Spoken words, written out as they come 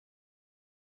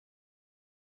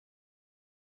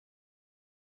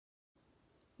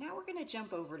Now we're going to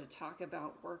jump over to talk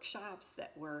about workshops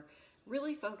that were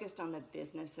really focused on the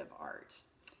business of art.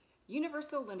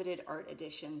 Universal Limited Art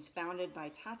Editions, founded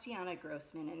by Tatyana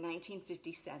Grosman in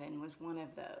 1957, was one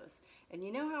of those. And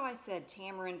you know how I said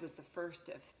Tamarind was the first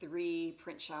of 3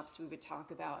 print shops we would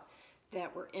talk about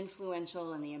that were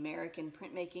influential in the American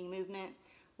printmaking movement?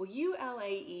 Well,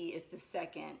 ULAE is the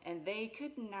second, and they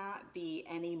could not be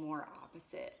any more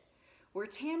opposite. Where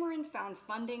Tamarind found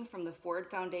funding from the Ford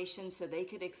Foundation so they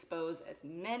could expose as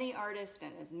many artists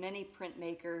and as many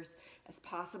printmakers as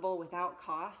possible without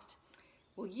cost,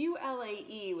 well,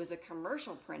 ULAE was a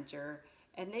commercial printer,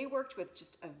 and they worked with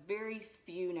just a very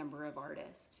few number of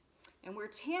artists. And where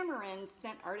Tamarind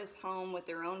sent artists home with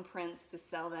their own prints to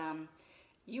sell them,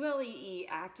 ULAE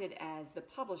acted as the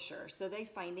publisher, so they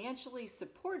financially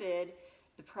supported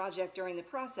the project during the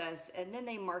process, and then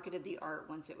they marketed the art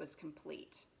once it was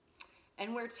complete.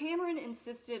 And where Tamarind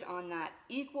insisted on that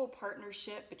equal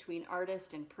partnership between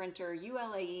artist and printer,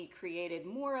 ULAE created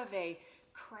more of a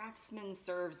craftsman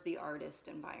serves the artist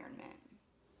environment.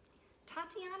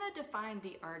 Tatyana defined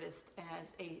the artist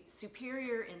as a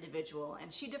superior individual,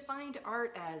 and she defined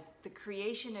art as the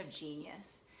creation of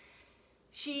genius.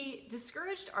 She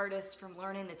discouraged artists from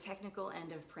learning the technical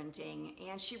end of printing,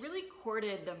 and she really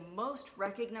courted the most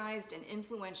recognized and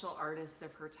influential artists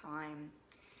of her time.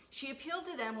 She appealed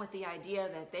to them with the idea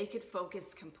that they could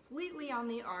focus completely on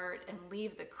the art and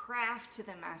leave the craft to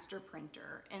the master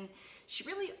printer. And she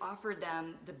really offered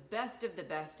them the best of the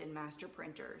best in master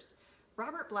printers.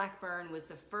 Robert Blackburn was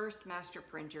the first master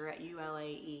printer at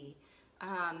ULAE.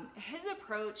 His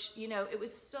approach, it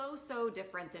was so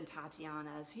different than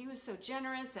Tatyana's. He was so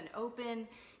generous and open.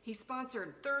 He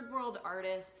sponsored third world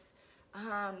artists.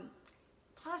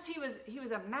 Plus he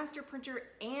was a master printer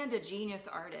and a genius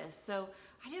artist. So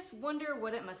I just wonder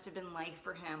what it must have been like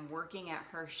for him working at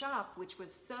her shop, which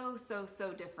was so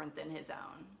different than his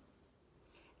own.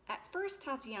 At first,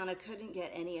 Tatyana couldn't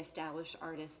get any established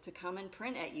artists to come and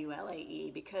print at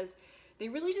ULAE because they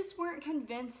really just weren't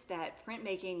convinced that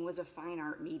printmaking was a fine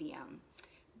art medium.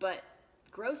 But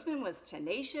Grosman was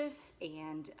tenacious,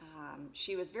 and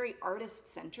she was very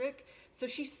artist-centric, so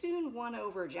she soon won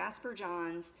over Jasper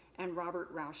Johns and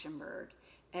Robert Rauschenberg.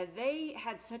 And they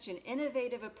had such an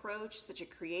innovative approach, such a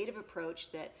creative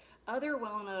approach, that other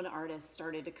well-known artists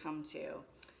started to come to.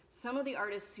 Some of the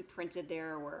artists who printed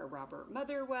there were Robert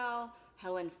Motherwell,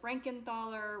 Helen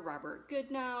Frankenthaler, Robert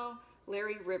Goodnow,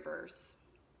 Larry Rivers.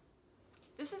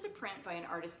 This is a print by an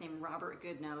artist named Robert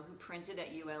Goodnow who printed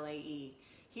at ULAE.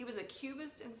 He was a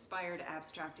Cubist-inspired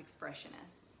abstract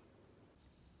expressionist.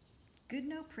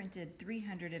 Goodnow printed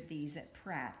 300 of these at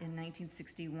Pratt in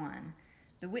 1961.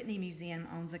 The Whitney Museum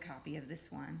owns a copy of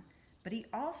this one, but he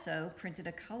also printed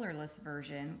a colorless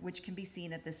version, which can be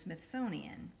seen at the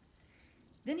Smithsonian.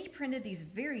 Then he printed these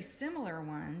very similar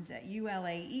ones at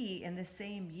ULAE in the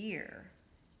same year.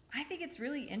 I think it's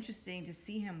really interesting to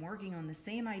see him working on the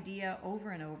same idea over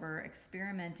and over,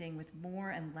 experimenting with more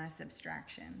and less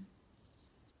abstraction.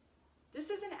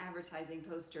 This is an advertising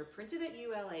poster printed at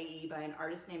ULAE by an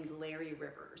artist named Larry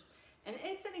Rivers, and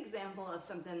it's an example of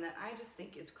something that I just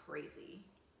think is crazy.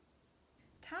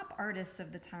 Top artists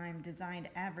of the time designed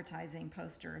advertising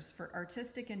posters for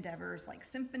artistic endeavors like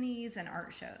symphonies and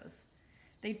art shows.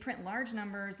 They'd print large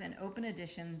numbers and open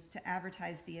editions to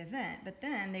advertise the event, but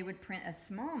then they would print a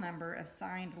small number of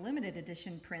signed limited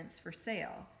edition prints for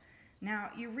sale.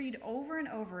 Now, you read over and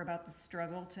over about the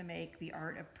struggle to make the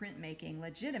art of printmaking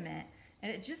legitimate,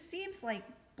 and it just seems like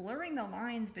blurring the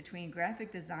lines between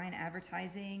graphic design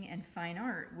advertising and fine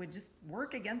art would just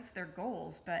work against their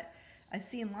goals, but I've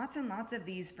seen lots and lots of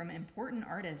these from important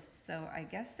artists, so I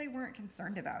guess they weren't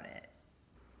concerned about it.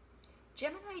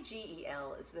 Gemini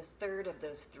G.E.L is the third of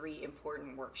those 3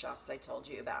 important workshops I told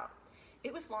you about.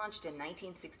 It was launched in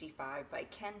 1965 by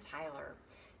Ken Tyler.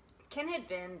 Ken had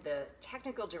been the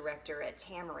technical director at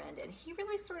Tamarind, and he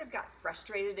really sort of got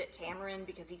frustrated at Tamarind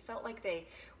because he felt like they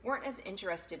weren't as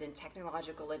interested in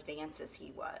technological advance as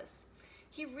he was.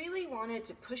 He really wanted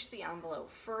to push the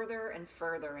envelope further and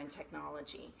further in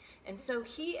technology, and so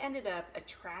he ended up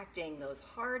attracting those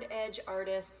hard edge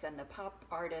artists and the pop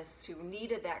artists who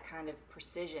needed that kind of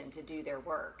precision to do their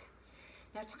work.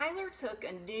 Now, Tyler took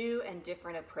a new and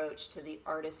different approach to the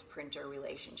artist-printer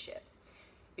relationship.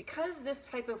 Because this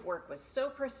type of work was so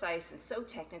precise and so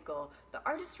technical, the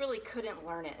artists really couldn't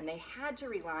learn it, and they had to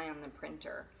rely on the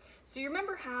printer. So you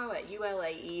remember how at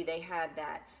ULAE they had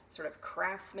that sort of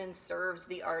craftsman serves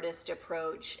the artist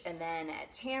approach, and then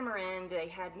at Tamarind they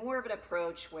had more of an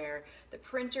approach where the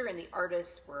printer and the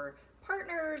artist were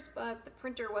partners, but the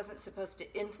printer wasn't supposed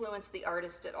to influence the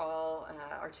artist at all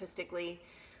artistically.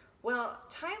 Well,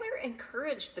 Tyler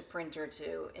encouraged the printer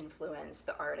to influence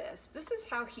the artist. This is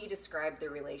how he described the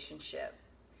relationship.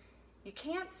 You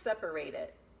can't separate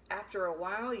it. After a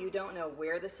while, you don't know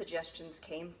where the suggestions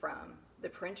came from, the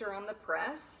printer on the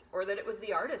press, or that it was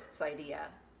the artist's idea.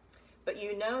 But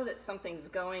you know that something's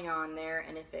going on there,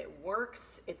 and if it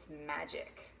works, it's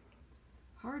magic.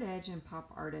 Hard edge and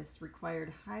pop artists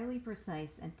required highly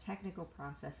precise and technical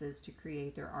processes to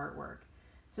create their artwork,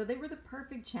 so they were the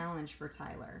perfect challenge for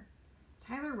Tyler.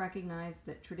 Tyler recognized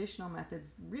that traditional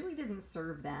methods really didn't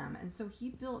serve them, and so he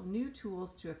built new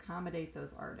tools to accommodate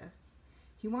those artists.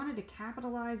 He wanted to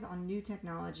capitalize on new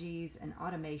technologies and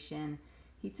automation.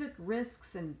 He took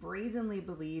risks and brazenly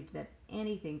believed that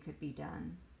anything could be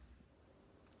done.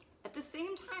 At the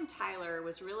same time Tyler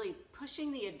was really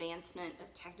pushing the advancement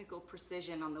of technical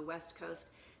precision on the West Coast,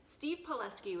 Steve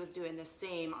Poleskie was doing the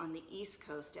same on the East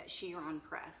Coast at Chiron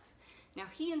Press. Now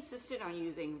he insisted on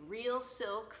using real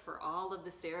silk for all of the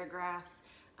serigraphs.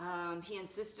 He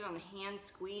insisted on hand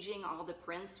squeegeing all the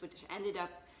prints, which ended up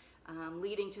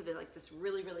leading to this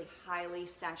really highly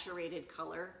saturated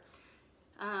color.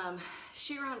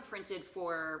 Chiron printed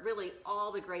for really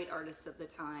all the great artists of the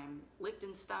time: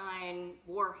 Lichtenstein,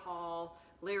 Warhol,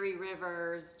 Larry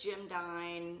Rivers, Jim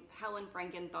Dine, Helen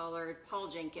Frankenthaler, Paul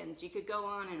Jenkins. You could go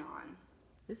on and on.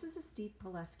 This is a Steve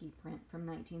Poleskie print from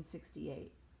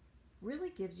 1968.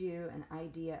 Really gives you an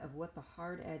idea of what the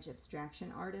hard edge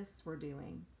abstraction artists were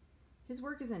doing. His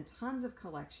work is in tons of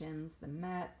collections: the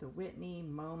Met, the Whitney,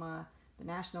 MoMA, the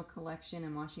National Collection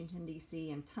in Washington,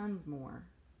 D.C., and tons more.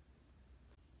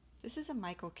 This is a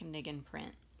Michael Knigan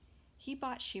print. He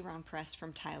bought Chiron Press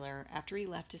from Tyler after he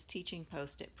left his teaching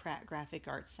post at Pratt Graphic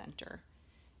Arts Center.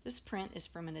 This print is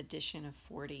from an edition of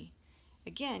 40.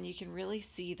 Again, you can really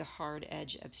see the hard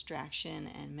edge abstraction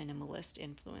and minimalist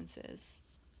influences.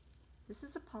 This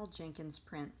is a Paul Jenkins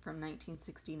print from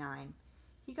 1969.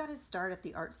 He got his start at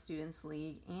the Art Students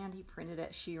League, and he printed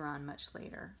at Chiron much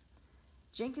later.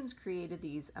 Jenkins created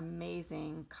these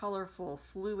amazing, colorful,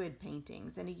 fluid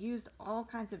paintings, and he used all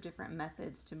kinds of different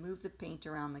methods to move the paint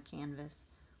around the canvas,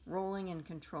 rolling and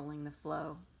controlling the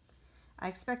flow. I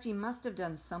expect he must have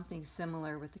done something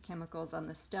similar with the chemicals on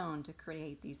the stone to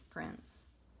create these prints.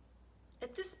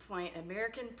 At this point,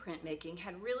 American printmaking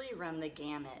had really run the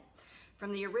gamut.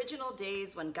 From the original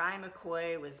days when Guy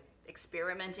McCoy was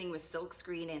experimenting with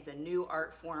silkscreen as a new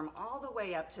art form, all the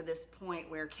way up to this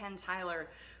point where Ken Tyler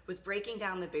was breaking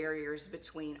down the barriers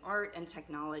between art and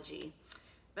technology.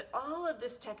 But all of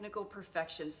this technical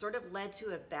perfection sort of led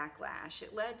to a backlash.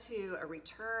 It led to a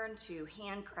return to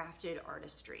handcrafted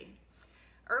artistry.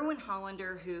 Erwin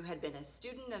Hollander, who had been a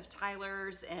student of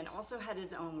Tyler's and also had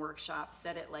his own workshop,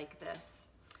 said it like this.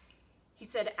 He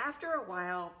said, "After a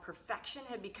while, perfection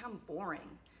had become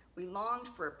boring. We longed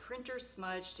for a printer's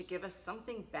smudge to give us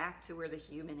something back to where the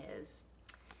human is."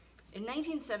 In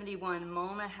 1971,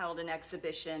 MoMA held an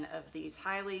exhibition of these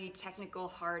highly technical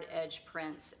hard-edge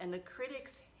prints, and the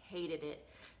critics hated it.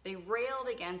 They railed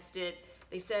against it.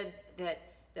 They said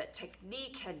that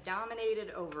technique had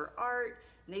dominated over art,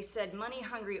 and they said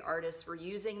money-hungry artists were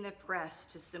using the press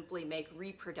to simply make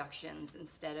reproductions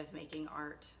instead of making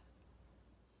art.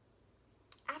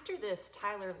 After this,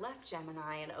 Tyler left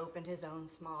Gemini and opened his own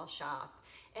small shop,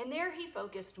 and there he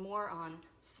focused more on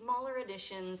smaller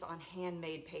editions on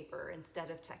handmade paper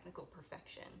instead of technical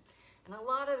perfection. And a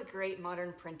lot of the great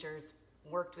modern printers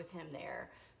worked with him there.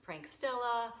 Frank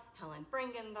Stella, Helen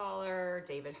Frankenthaler,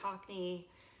 David Hockney.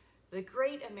 The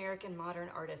great American modern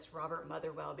artist Robert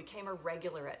Motherwell became a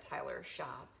regular at Tyler's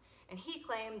shop, and he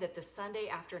claimed that the Sunday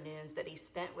afternoons that he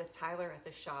spent with Tyler at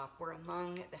the shop were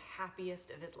among the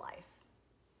happiest of his life.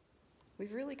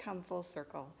 We've really come full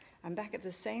circle. I'm back at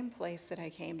the same place that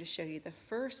I came to show you the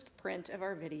first print of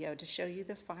our video, to show you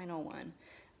the final one.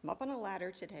 I'm up on a ladder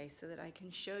today so that I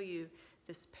can show you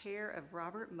this pair of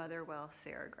Robert Motherwell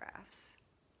serigraphs.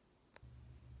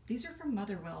 These are from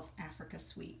Motherwell's Africa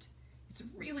Suite. It's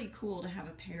really cool to have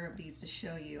a pair of these to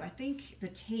show you. I think the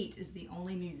Tate is the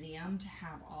only museum to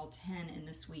have all 10 in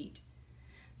the suite.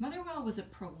 Motherwell was a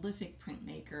prolific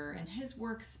printmaker, and his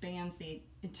work spans the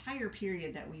entire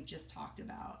period that we've just talked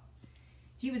about.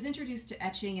 He was introduced to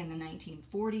etching in the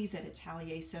 1940s at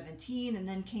Atelier 17, and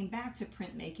then came back to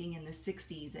printmaking in the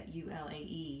 60s at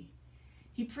ULAE.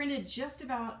 He printed just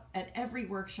about at every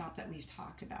workshop that we've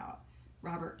talked about: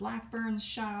 Robert Blackburn's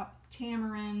shop,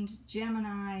 Tamarind,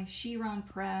 Gemini, Chiron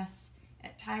Press,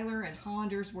 at Tyler and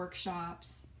Hollander's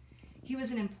workshops. He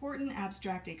was an important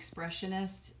abstract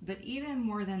expressionist, but even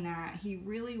more than that, he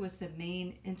really was the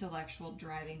main intellectual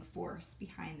driving force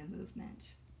behind the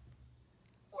movement.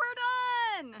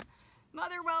 We're done!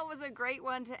 Motherwell was a great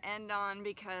one to end on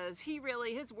because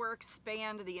his work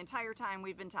spanned the entire time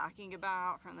we've been talking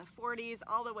about, from the 40s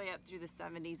all the way up through the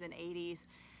 70s and 80s.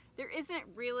 There isn't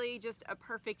really just a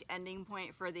perfect ending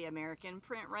point for the American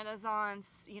print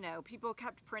renaissance. You know, people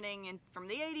kept printing from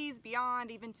the 80s,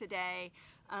 beyond, even today.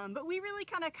 But we really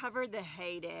kind of covered the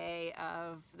heyday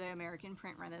of the American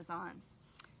print renaissance.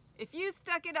 If you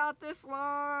stuck it out this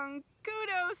long,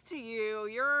 kudos to you.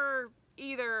 You're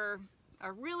either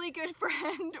a really good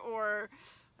friend, or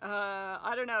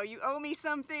I don't know, you owe me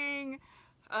something,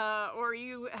 or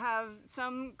you have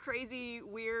some crazy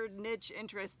weird niche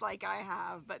interest like I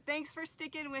have. But thanks for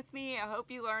sticking with me. I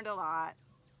hope you learned a lot.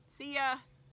 See ya.